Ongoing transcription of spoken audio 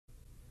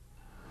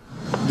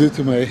due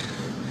to my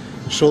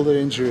shoulder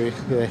injury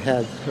that I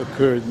had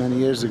occurred many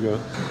years ago.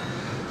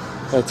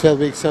 12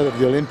 weeks out of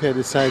the Olympia, I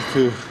decided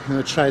to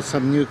try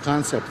some new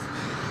concept.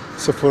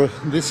 So for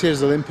this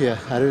year's Olympia,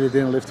 I really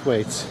didn't lift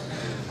weights.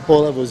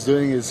 All I was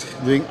doing is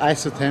doing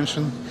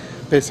isotension,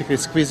 basically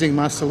squeezing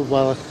muscle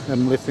while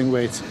I'm lifting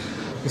weights.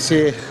 You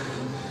see,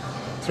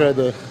 throughout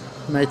the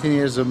 19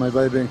 years of my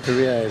bodybuilding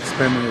career, I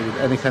experimented with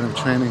any kind of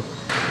training.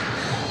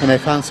 And I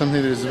found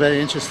something that is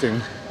very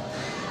interesting.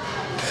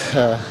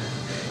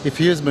 If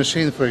you use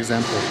machine, for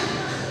example,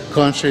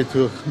 contrary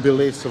to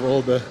beliefs of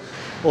all the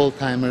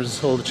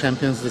old-timers, all the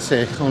champions that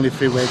say only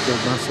free weight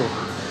builds muscle,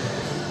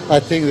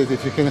 I think that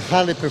if you can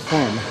hardly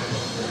perform,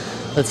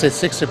 let's say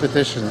 6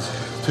 repetitions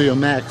to your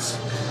max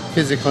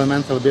physical and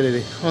mental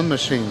ability on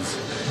machines,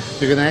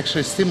 you're going to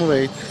actually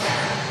stimulate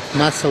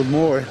muscle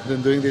more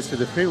than doing this with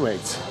the free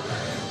weights.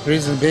 The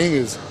reason being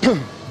is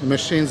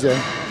machines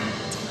are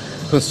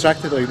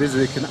constructed like this,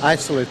 they can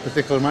isolate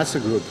particular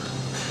muscle group.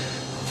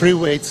 Free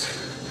weights,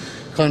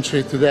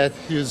 contrary to that,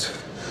 use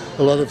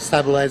a lot of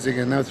stabilizing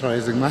and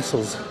neutralizing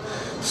muscles.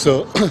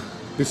 So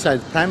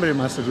besides primary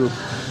muscle group,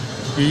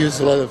 you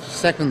use a lot of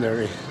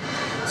secondary.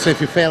 So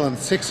if you fail on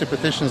 6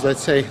 repetitions,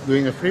 let's say,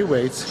 doing a free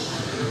weights,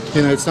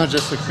 it's not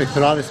just the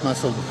pectoralis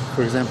muscle,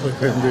 for example,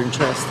 if I'm doing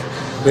chest,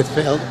 that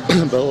failed,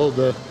 but all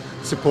the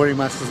supporting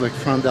muscles like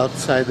front delt,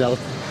 side delt,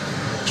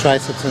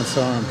 triceps, and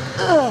so on.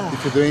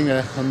 If you're doing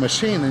a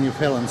machine and you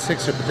fail on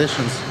 6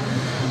 repetitions,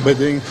 by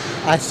doing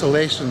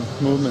isolation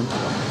movement,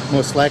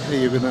 most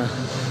likely you're going to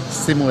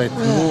stimulate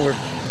more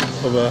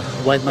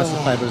of white muscle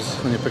fibers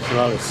on your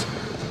pectoralis.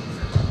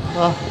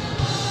 Well,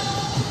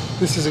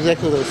 this is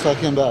exactly what I was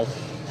talking about.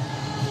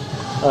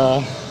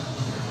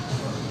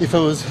 If I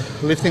was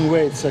lifting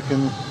weights, I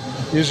can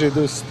usually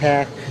do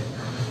stack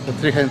at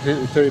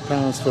 330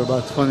 pounds for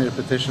about 20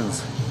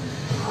 repetitions.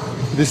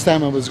 This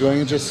time I was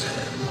going just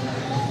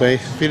by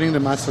feeling the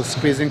muscle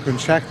squeezing,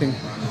 contracting,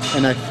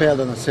 and I failed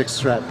on a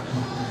 6th rep.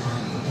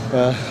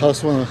 I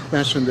also want to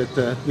mention that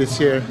this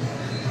year,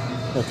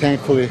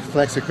 thankfully,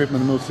 flex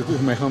equipment moved to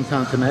my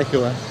hometown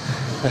Temecula.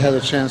 I had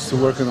a chance to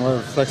work on a lot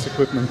of flex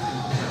equipment,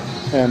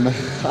 and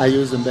I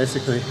use them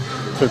basically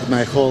for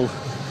my whole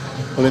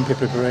Olympia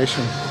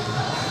preparation.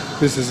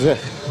 This is a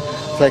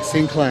flex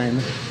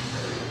incline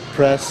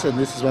press, and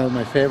this is one of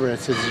my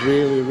favorites. It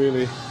really,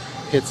 really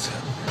hits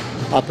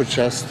upper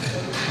chest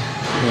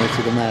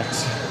to the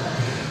max.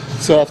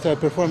 So after I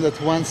performed that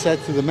one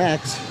set to the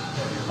max,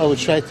 I would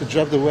try to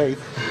drop the weight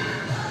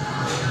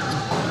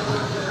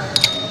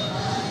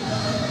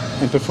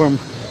and perform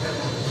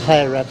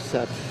higher rep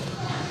set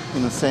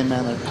in the same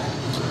manner.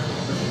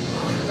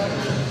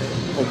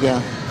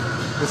 Again,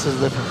 this is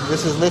different.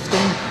 This is lifting,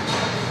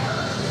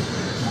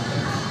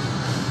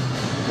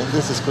 and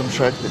this is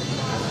contracting.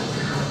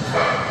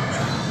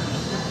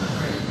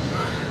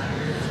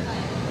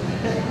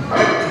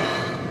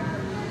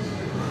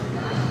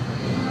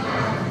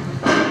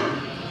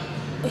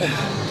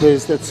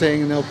 There's that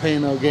saying, no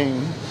pain, no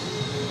gain.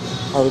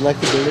 I would like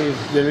to believe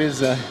there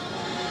is a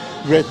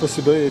great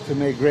possibility to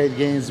make great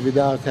gains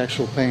without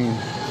actual pain.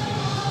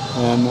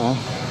 And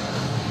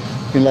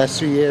in the last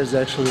 3 years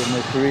actually of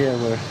my career,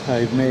 where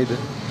I've made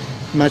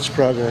much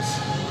progress,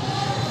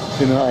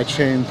 I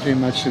train pretty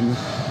much in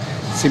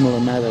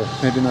similar manner,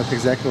 maybe not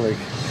exactly like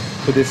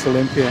for this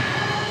Olympia,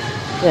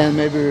 and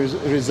maybe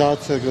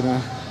results are gonna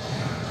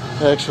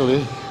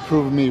actually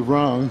prove me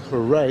wrong or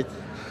right,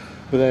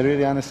 but I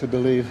really honestly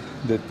believe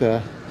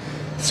that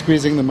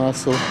squeezing the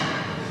muscle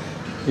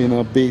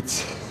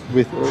beats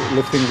with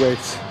lifting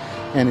weights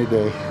any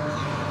day.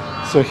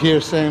 So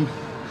here, same,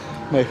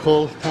 my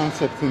whole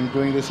concept in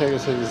doing this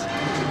exercise is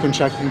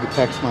contracting the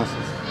pecs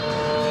muscles.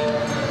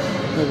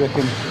 Maybe I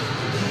can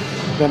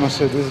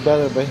demonstrate this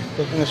better by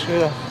taking a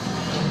shirt off.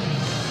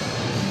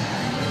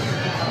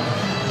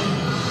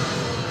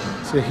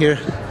 So here,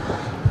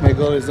 my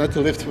goal is not to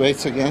lift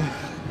weights again,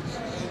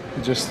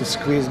 just to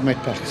squeeze my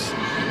pecs.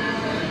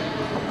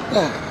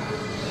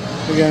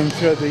 Again,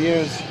 throughout the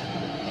years,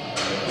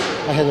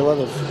 I had a lot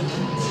of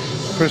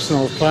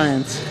personal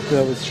clients that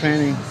I was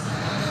training,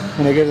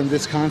 and I gave them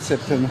this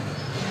concept, and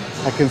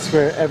I can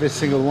swear every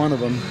single one of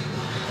them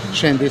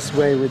trained this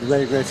way with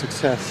very great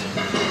success.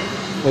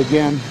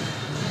 Again,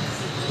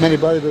 many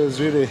bodybuilders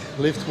really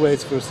lift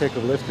weights for the sake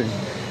of lifting.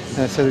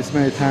 And I've said this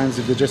many times,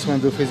 if they just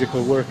want to do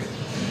physical work,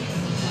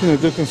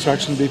 do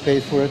construction, be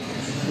paid for it.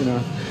 You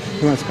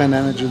want to spend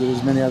energy,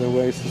 there's many other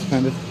ways to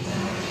spend it.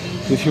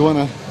 If you want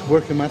to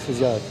work the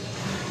muscles out,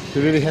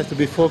 you really have to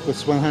be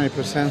focused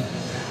 100%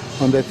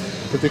 on that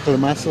particular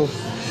muscle.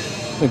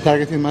 And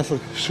targeting muscle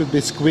should be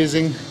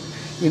squeezing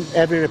in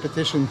every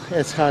repetition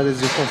as hard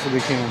as you possibly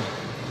can.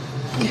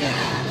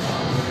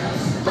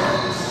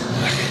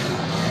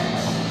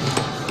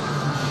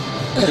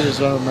 Here's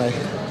one of my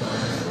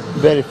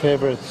very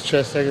favorite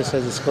chest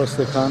exercises, close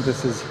to the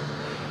contest, is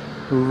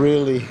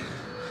really,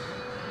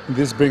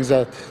 this brings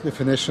out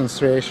definition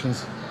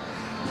striations.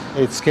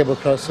 It's cable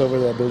crossover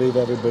that I believe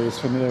everybody's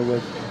familiar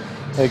with.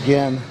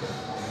 Again,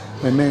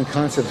 my main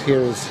concept here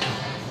is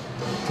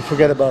to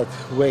forget about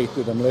weight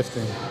that I'm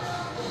lifting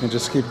and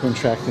just keep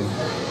contracting.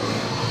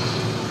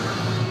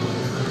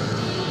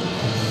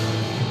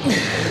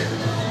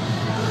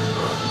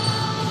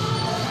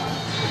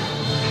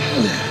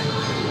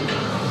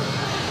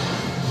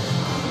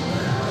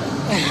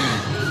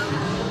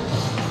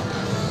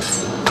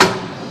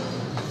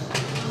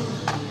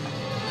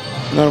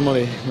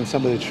 Normally, when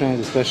somebody trains,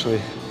 especially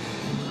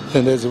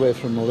 10 days away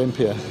from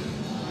Olympia,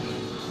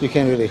 you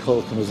can't really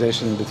hold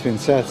conversation in between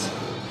sets.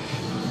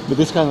 But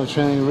this kind of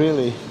training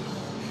really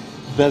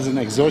doesn't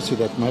exhaust you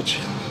that much.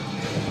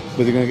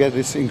 But you're going to get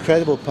this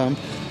incredible pump,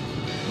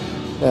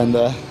 and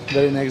the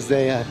very next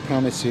day, I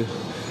promise you,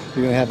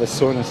 you're going to have the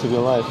soreness of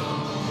your life.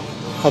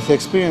 After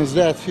experiencing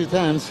that a few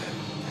times,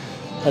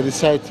 I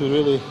decided to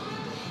really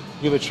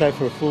give it a try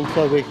for a full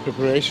 12-week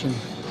preparation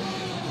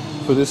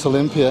for this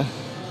Olympia.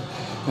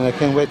 And I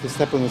can't wait to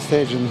step on the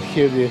stage and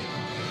hear the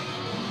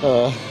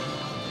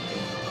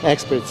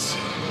experts,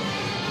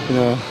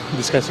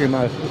 discussing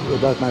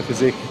about my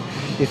physique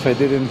if I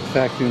did in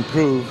fact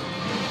improve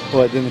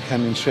or I didn't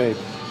come in shape.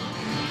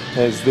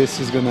 As this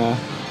is gonna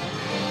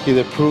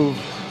either prove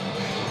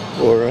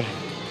or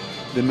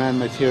demand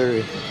my theory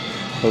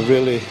of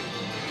really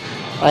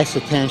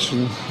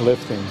isotension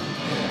lifting,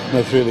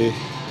 not really,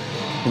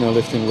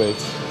 lifting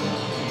weights.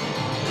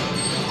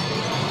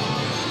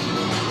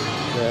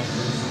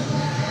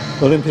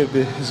 Olympia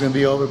is going to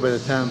be over by the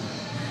time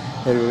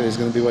everybody is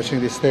going to be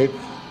watching this tape.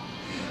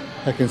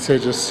 I can say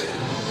just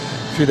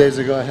a few days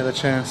ago I had a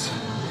chance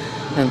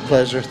and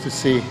pleasure to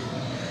see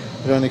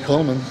Ronnie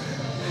Coleman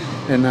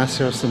and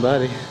Nasser El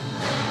Sonbaty,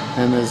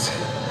 and as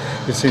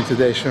you've seen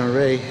today, Shawn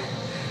Ray.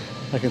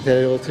 I can tell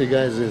you all three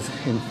guys is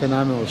in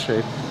phenomenal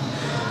shape.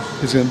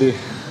 It's going to be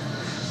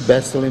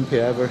best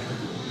Olympia ever.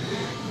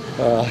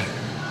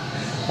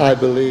 I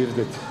believe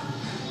that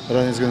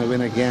Ronnie is going to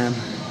win again,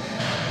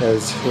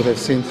 as what I've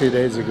seen 3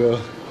 days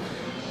ago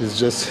is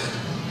just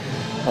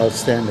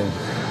outstanding.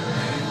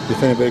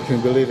 If anybody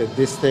can believe at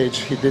this stage,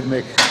 he did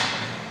make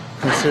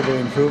considerable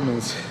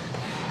improvements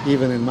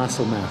even in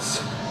muscle mass.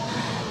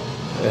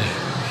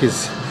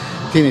 His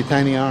teeny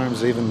tiny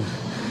arms are even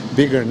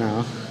bigger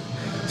now,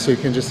 so you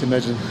can just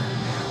imagine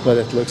what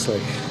it looks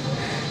like.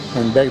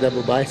 And back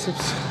double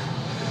biceps,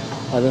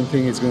 I don't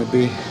think it's going to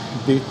be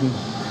beaten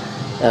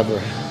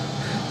ever.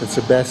 It's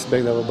the best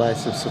back double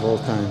biceps of all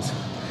times.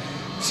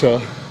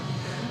 So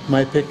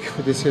my pick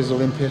for this year's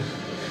Olympia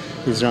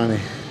is Ronnie.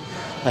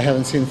 I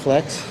haven't seen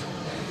Flex,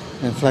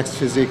 and Flex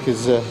physique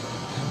is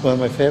one of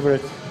my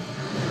favorite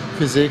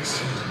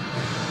physiques,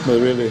 but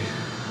really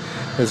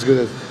as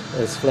good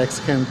as Flex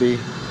can be,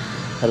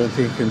 I don't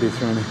think it can beat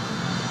Ronnie.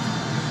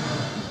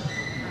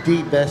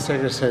 The best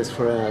exercise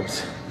for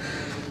abs.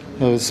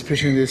 I was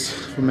preaching this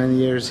for many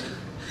years.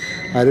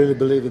 I really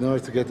believe in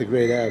order to get the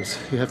great abs,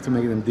 you have to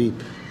make them deep.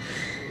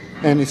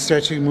 Any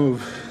stretching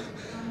move,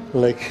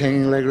 like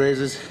hanging leg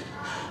raises,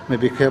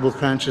 maybe cable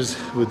crunches,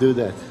 would do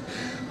that.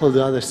 All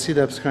the other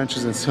sit-ups,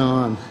 crunches, and so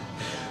on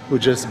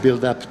would just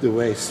build up the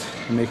waist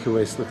and make your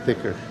waist look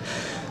thicker.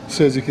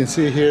 So as you can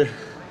see here,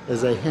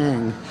 as I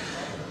hang,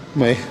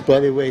 my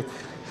body weight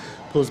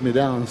pulls me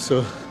down,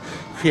 so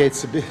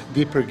creates a bit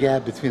deeper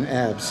gap between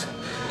abs.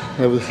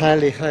 And I would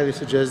highly, highly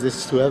suggest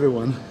this to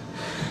everyone.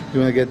 If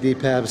you want to get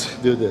deep abs,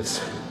 do this.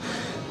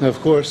 Now, of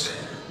course,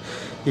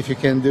 if you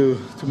can do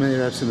too many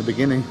reps in the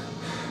beginning,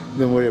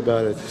 don't worry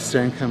about it.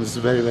 Strength comes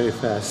very, very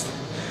fast.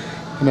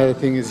 Another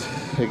thing is,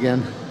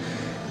 again,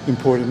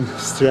 important,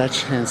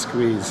 stretch and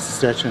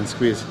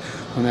squeeze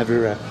on every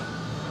rep.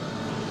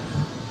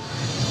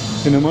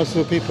 Most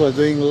of the people are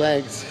doing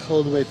legs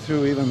all the way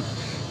through, even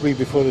week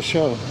before the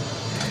show,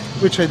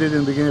 which I did in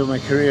the beginning of my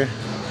career.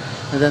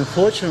 And then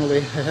fortunately,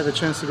 I had a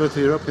chance to go to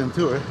the European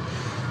tour.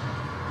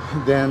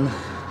 Then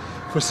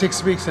for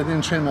 6 weeks, I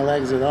didn't train my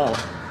legs at all.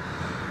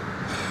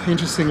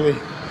 Interestingly,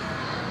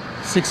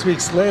 6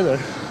 weeks later,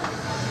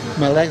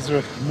 my legs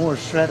were more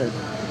shredded,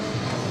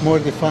 more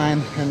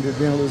defined, and they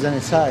didn't lose any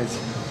size.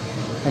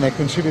 And I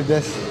contribute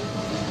this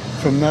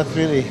from not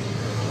really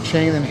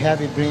training them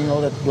heavy, bringing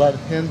all that blood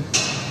in,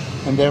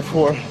 and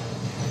therefore,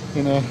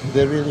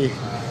 they really,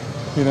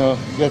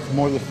 get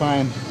more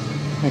defined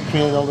and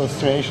create all those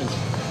striations.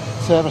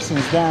 So ever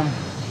since then,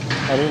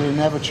 I really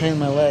never trained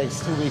my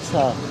legs 2 weeks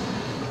out.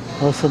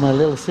 Also, my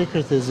little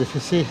secret is, if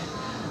you see,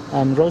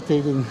 I'm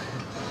rotating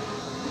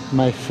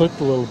my foot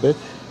a little bit,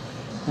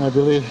 and I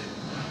believe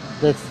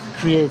that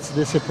creates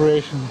this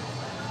separation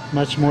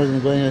much more than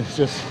going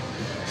just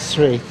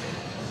straight.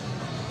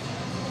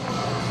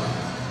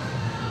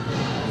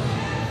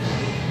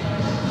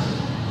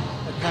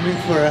 Coming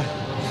for a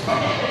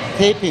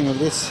taping of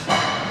this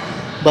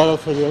battle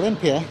for the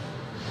Olympia,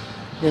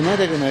 they know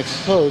they're going to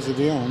expose at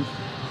the end,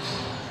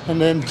 and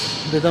then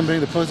they don't bring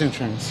the posing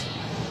trunks.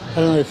 I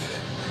don't know if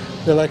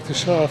they like to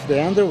show off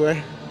their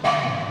underwear,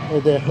 or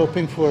they're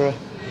hoping for a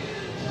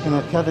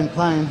Calvin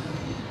Klein.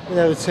 But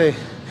I would say,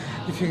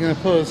 if you're going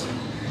to pose,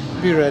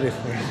 be ready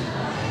for it.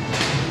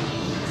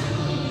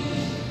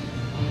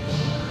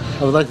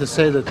 I would like to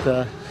say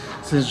that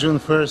since June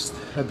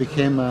 1st, I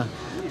became a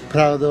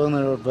proud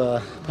owner of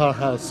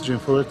Powerhouse Gym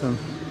Fullerton.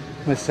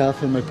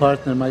 Myself and my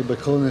partner Mike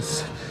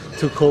Matarazzo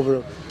took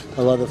over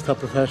a lot of top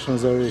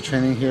professionals already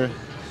training here.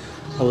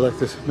 I would like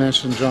to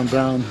mention John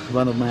Brown,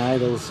 one of my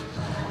idols.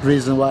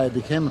 Reason why I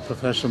became a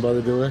professional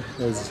bodybuilder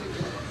is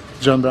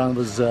John Brown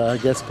was a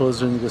guest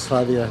poser in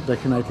Yugoslavia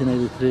back in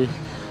 1983,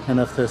 and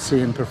after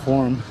seeing him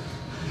perform,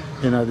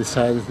 I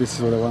decided this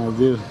is what I want to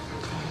do.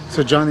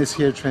 So John is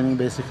here training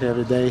basically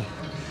every day.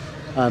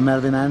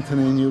 Melvin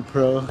Anthony, new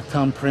pro,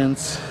 Tom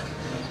Prince,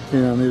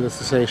 needless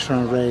to say,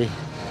 Shawn Ray.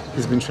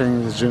 He's been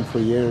training in this gym for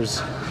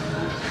years.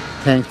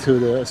 Thanks to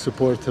the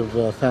support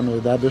of family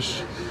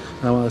Dabish.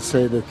 And I want to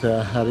say that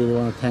I really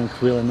want to thank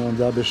Will and Noam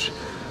Dabish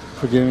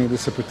for giving me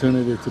this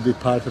opportunity to be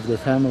part of their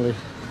family.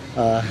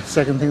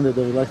 Second thing that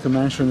I would like to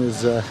mention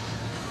is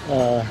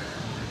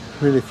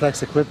really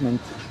flex equipment.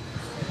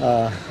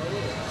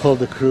 All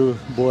the crew,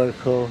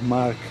 Borko,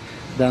 Mark,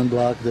 Dan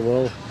Block, they were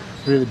all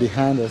really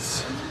behind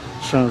us.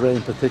 Shawn Ray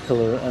in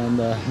particular, and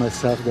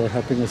myself, they're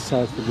helping us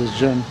out with this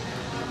gym.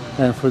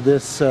 And for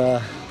this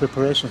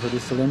preparation for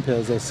this Olympia,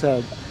 as I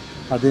said,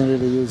 I didn't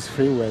really use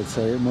free weights.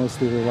 I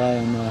mostly rely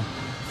on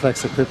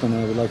flex equipment,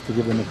 and I would like to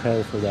give them a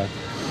credit for that.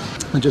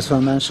 I just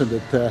want to mention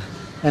that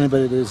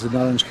anybody that is in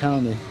Orange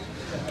County,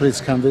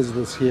 please come visit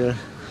us here.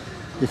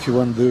 If you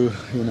want to do,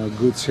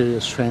 good,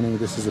 serious training,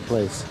 this is the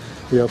place.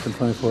 We open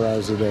 24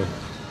 hours a day.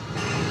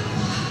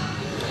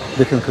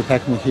 They can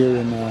contact me here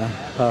in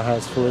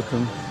Powerhouse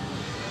Fullerton.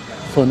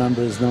 Phone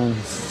number is known,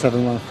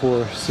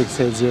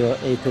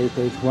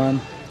 714-680-8881.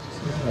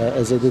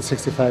 As I did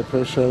 65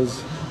 pro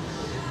shows,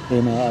 I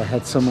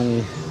had so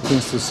many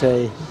things to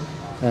say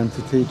and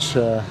to teach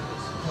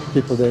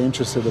people that are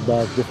interested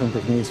about different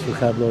techniques for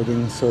carb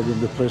loading, sodium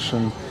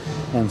depletion,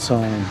 and so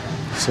on.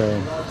 So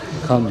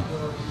call me.